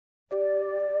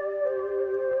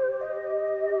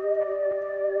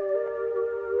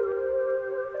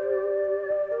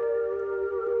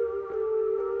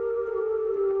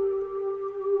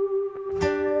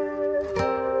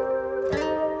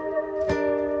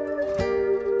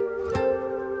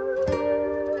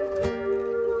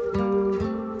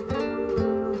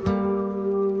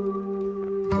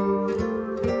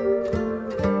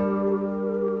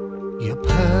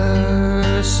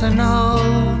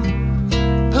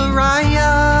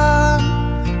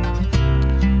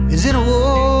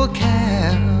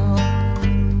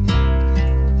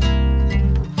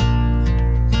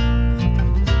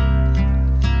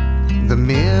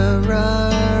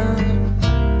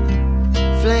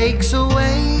flakes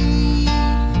away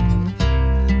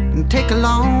and take a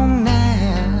long nap.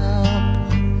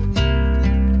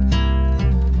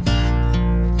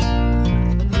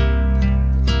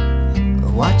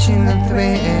 Watching the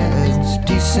threads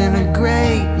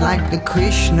disintegrate like the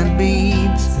Krishna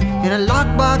beads in a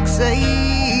lockbox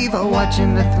safe.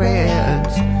 Watching the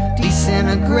threads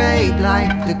disintegrate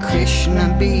like the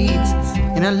Krishna beads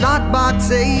in a lockbox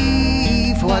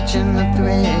safe. Watching the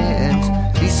threads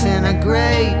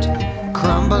disintegrate,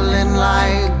 crumbling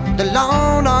like the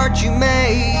lawn art you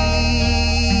made.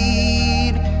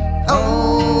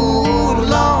 Oh, the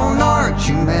lawn art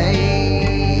you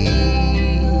made.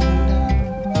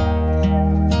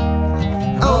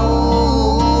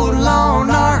 Oh, the lawn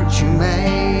art you made.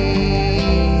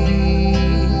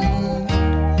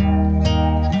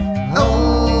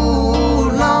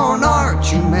 Oh, lawn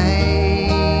art you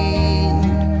made.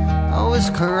 Always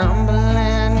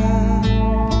crumbling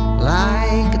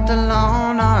like the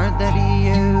lawn art that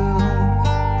you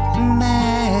made.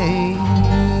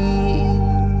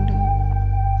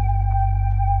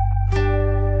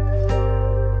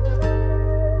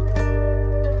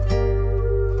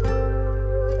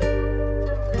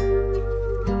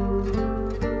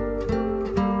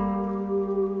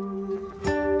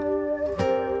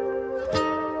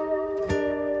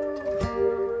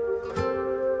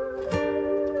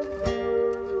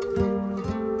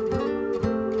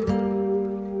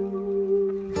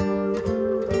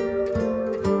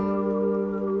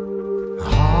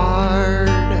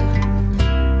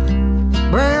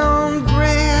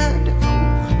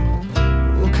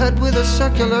 Cut with a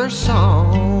circular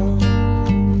saw.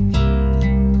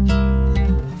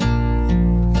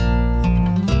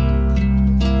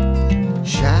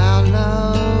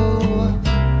 Shallow,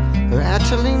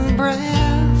 rattling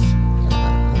breath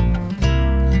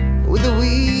with a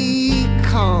weak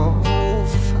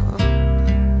cough.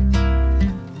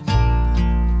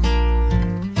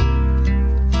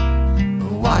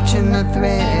 Watching the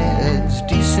threads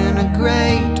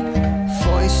disintegrate,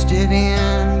 foisted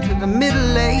into the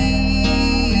middle age.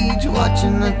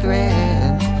 Watching the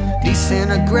threads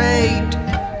disintegrate,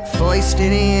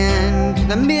 foisted into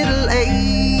the middle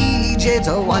age. It's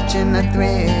watching the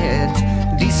threads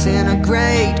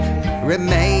disintegrate,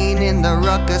 remain in the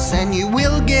ruckus and you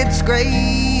will get scraped.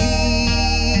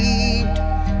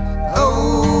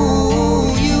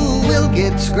 Oh, you will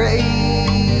get scraped.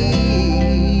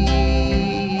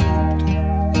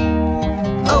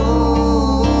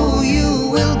 Oh, you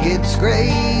will get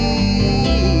scraped.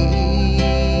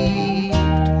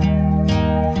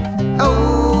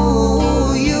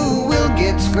 Oh, you will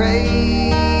get scraped.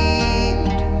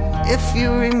 If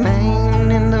you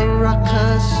remain in the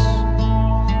ruckus,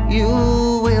 you